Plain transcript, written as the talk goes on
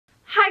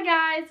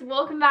Hi guys,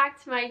 welcome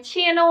back to my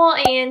channel,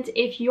 and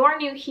if you're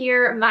new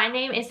here, my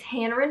name is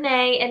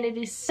Renee and it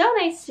is so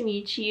nice to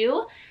meet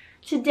you.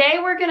 Today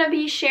we're going to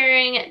be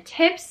sharing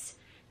tips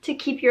to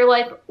keep your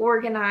life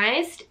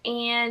organized,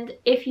 and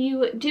if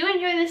you do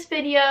enjoy this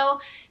video,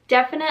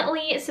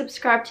 definitely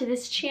subscribe to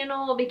this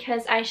channel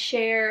because I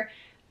share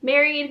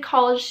married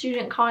college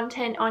student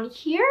content on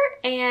here.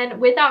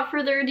 And without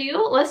further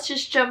ado, let's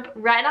just jump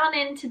right on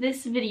into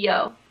this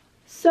video.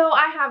 So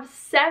I have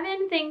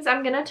 7 things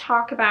I'm going to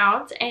talk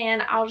about,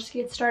 and I'll just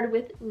get started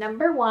with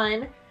number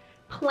 1.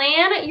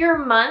 Plan your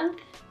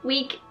month,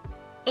 week,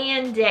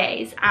 and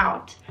days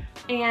out.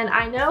 And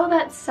I know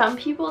that some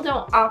people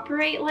don't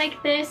operate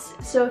like this,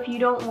 so if you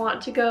don't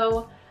want to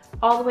go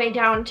all the way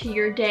down to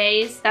your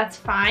days, that's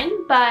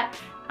fine. But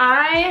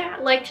I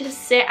like to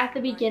sit at the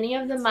beginning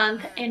of the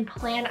month and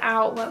plan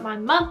out what my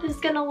month is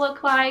going to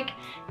look like,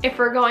 if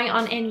we're going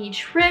on any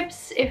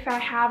trips, if I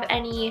have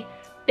any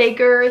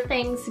bigger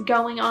things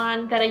going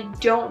on that I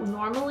don't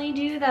normally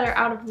do that are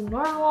out of the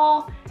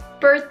normal,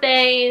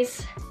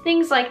 birthdays,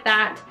 things like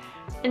that.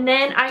 And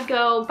then I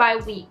go by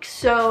week.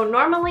 So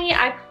normally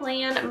I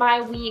plan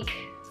my week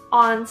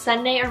on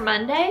Sunday or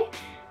Monday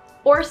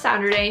or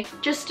Saturday,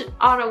 just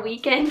on a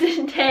weekend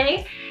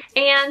day,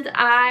 and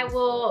I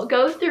will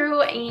go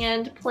through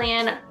and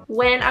plan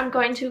when I'm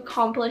going to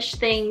accomplish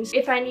things.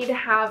 If I need to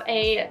have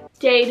a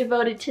day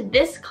devoted to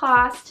this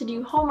class to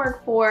do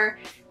homework for,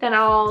 then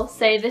I'll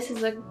say this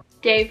is a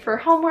day for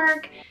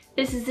homework,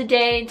 this is a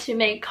day to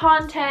make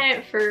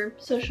content for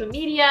social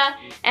media,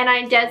 and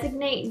I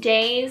designate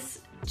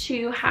days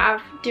to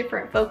have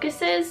different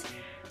focuses,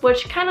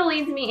 which kind of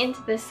leads me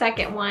into the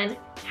second one: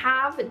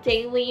 have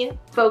daily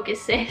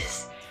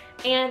focuses.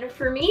 And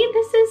for me,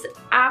 this is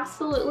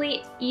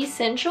absolutely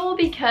essential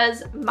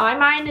because my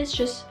mind is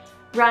just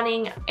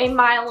running a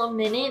mile a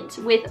minute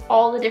with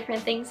all the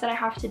different things that I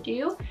have to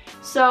do.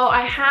 So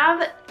I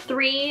have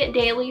 3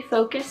 daily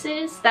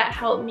focuses that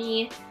help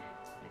me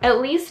at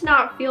least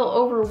not feel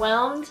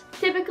overwhelmed.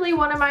 Typically,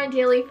 one of my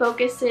daily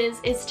focuses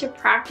is to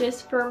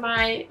practice for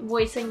my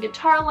voice and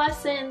guitar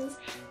lessons.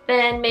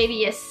 Then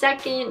maybe a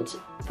second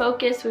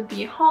focus would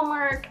be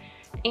homework,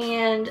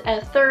 and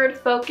a third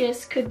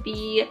focus could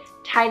be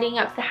tidying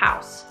up the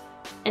house.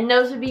 And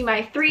those would be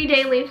my 3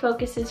 daily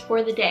focuses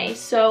for the day.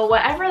 So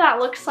whatever that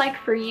looks like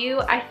for you,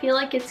 I feel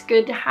like it's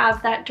good to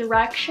have that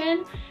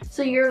direction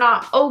so you're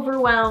not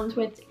overwhelmed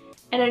with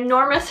an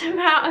enormous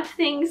amount of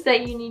things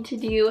that you need to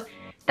do.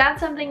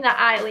 That's something that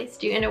I at least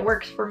do, and it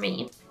works for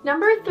me.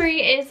 Number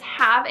 3 is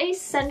have a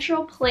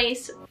central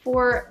place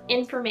for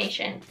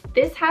information.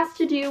 This has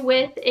to do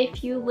with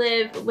if you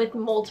live with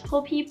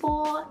multiple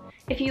people.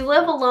 If you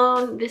live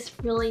alone, this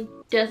really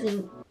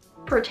doesn't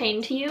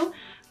pertain to you.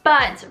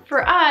 But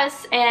for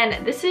us,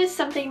 and this is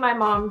something my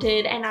mom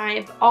did, and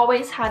I've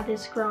always had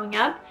this growing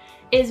up,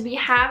 is we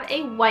have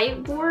a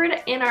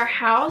whiteboard in our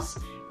house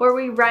where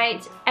we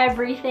write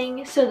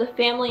everything so the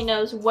family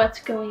knows what's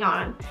going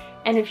on.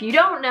 And if you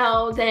don't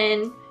know,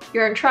 then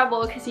you're in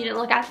trouble because you didn't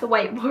look at the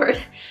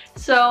whiteboard.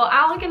 So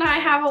Alec and I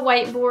have a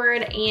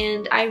whiteboard,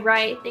 and I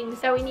write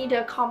things that we need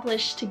to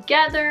accomplish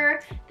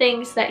together,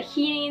 things that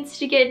he needs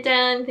to get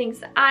done, things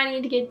that I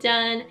need to get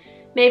done.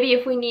 Maybe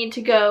if we need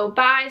to go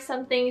buy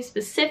something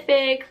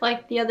specific,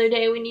 like the other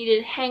day we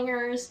needed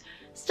hangers,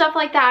 stuff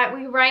like that,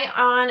 we write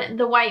on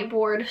the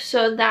whiteboard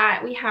so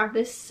that we have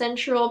this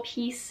central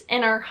piece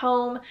in our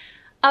home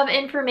of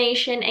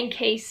information in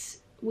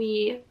case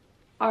we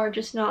are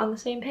just not on the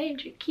same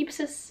page. It keeps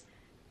us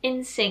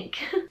in sync.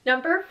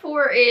 Number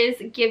 4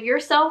 is give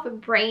yourself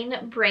brain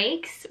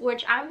breaks,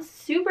 which I'm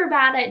super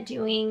bad at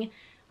doing.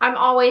 I'm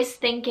always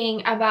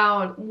thinking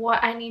about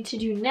what I need to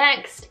do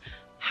next.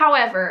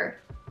 However,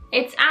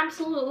 it's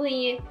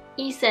absolutely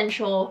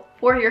essential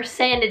for your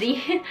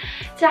sanity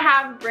to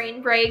have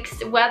brain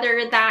breaks,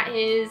 whether that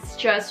is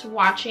just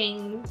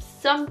watching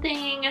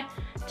something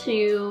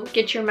to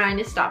get your mind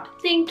to stop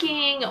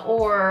thinking,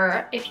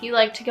 or if you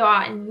like to go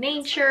out in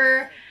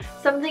nature,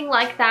 something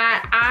like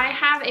that. I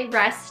have a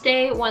rest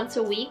day once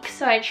a week,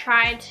 so I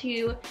try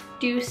to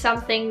do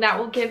something that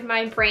will give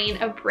my brain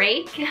a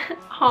break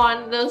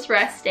on those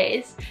rest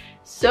days.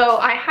 So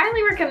I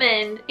highly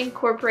recommend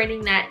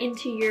incorporating that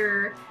into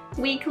your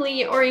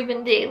weekly or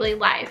even daily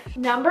life.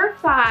 Number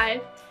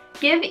 5,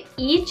 give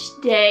each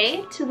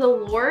day to the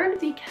Lord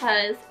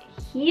because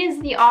He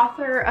is the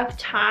author of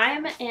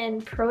time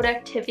and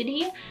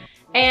productivity.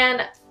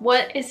 And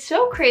what is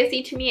so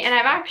crazy to me, and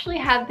I've actually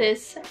had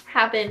this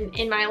happen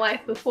in my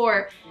life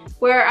before,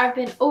 where I've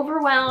been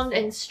overwhelmed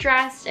and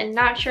stressed and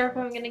not sure if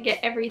I'm going to get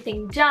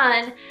everything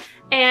done,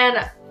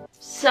 and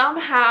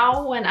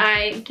somehow when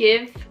I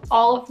give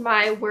all of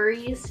my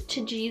worries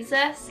to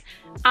Jesus,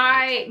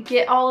 I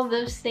get all of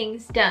those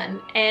things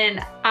done,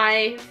 and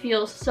I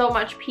feel so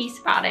much peace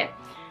about it.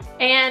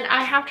 And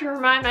I have to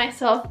remind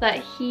myself that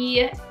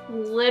He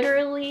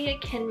literally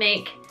can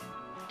make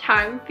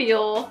time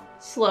feel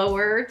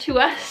slower to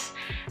us,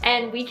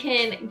 and we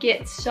can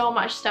get so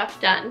much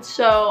stuff done.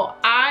 So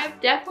I've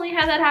definitely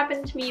had that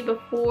happen to me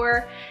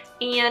before,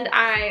 and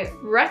I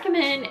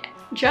recommend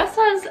just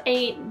as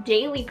a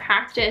daily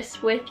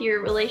practice with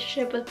your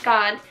relationship with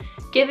God,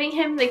 giving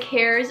him the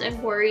cares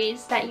and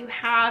worries that you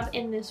have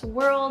in this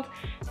world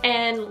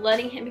and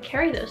letting him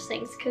carry those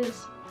things,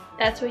 because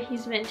that's what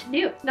he's meant to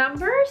do.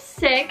 Number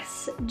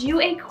 6,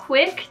 do a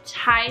quick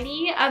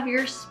tidy of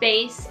your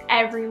space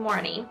every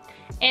morning.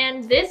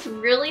 And this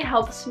really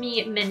helps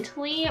me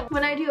mentally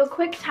when I do a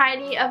quick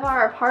tidy of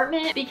our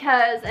apartment,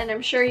 because, and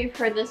I'm sure you've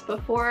heard this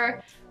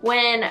before,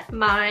 when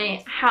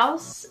my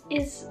house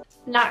is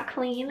not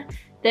clean,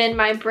 then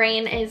my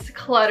brain is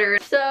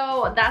cluttered.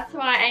 So that's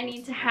why I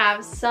need to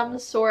have some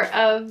sort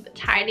of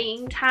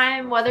tidying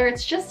time, whether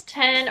it's just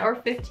 10 or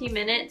 15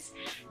 minutes,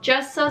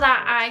 just so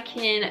that I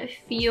can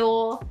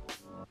feel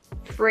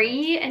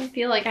free and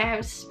feel like I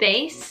have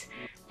space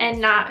and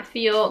not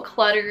feel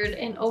cluttered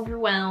and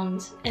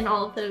overwhelmed and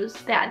all of those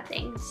bad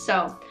things.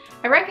 So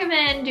I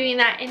recommend doing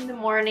that in the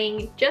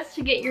morning just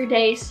to get your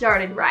day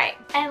started right.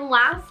 And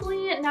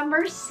lastly,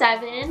 number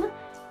 7,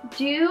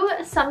 do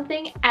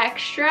something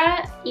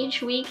extra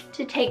each week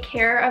to take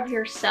care of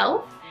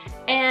yourself.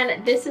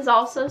 And this is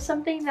also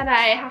something that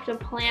I have to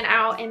plan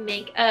out and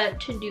make a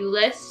to-do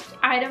list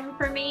item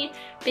for me,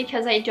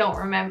 because I don't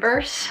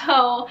remember.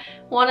 So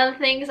one of the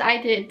things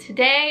I did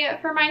today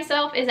for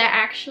myself is I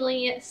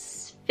actually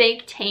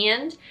fake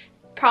tanned.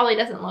 Probably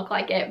doesn't look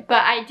like it,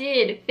 but I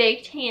did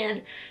fake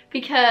tan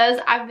because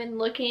I've been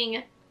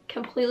looking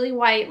completely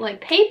white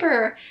like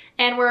paper,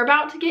 and we're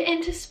about to get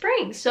into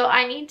spring, so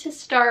I need to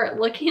start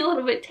looking a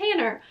little bit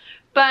tanner.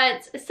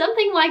 But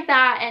something like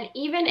that, and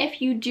even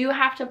if you do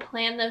have to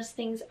plan those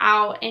things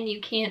out and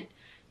you can't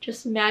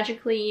just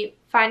magically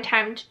find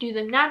time to do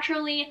them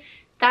naturally,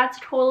 that's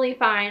totally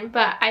fine.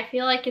 But I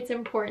feel like it's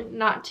important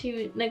not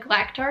to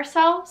neglect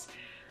ourselves.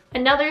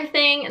 Another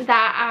thing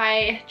that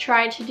I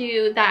try to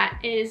do that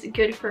is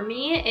good for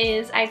me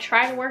is I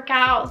try to work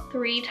out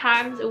 3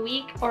 times a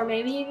week, or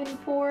maybe even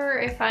 4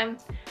 if I'm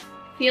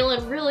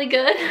feeling really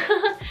good.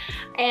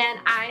 And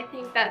I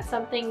think that's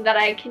something that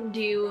I can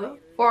do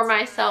for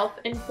myself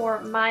and for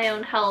my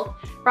own health,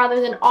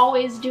 rather than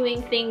always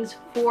doing things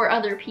for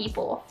other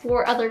people,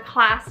 for other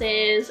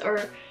classes,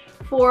 or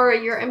for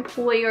your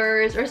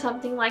employers or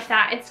something like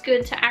that. It's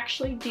good to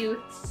actually do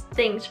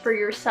things for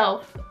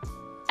yourself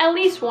at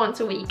least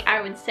once a week,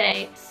 I would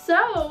say.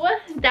 So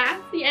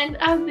that's the end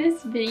of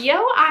this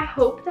video. I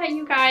hope that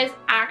you guys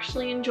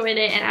actually enjoyed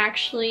it and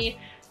actually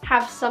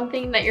have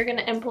something that you're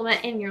gonna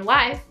implement in your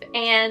life.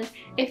 And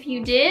if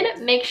you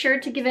did, make sure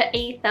to give it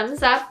a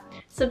thumbs up,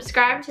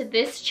 subscribe to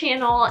this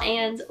channel,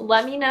 and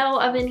let me know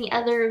of any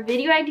other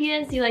video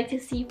ideas you'd like to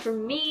see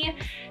from me,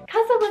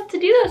 because I'd love to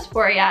do those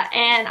for you.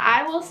 And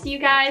I will see you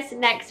guys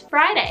next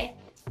Friday.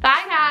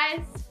 Bye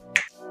guys!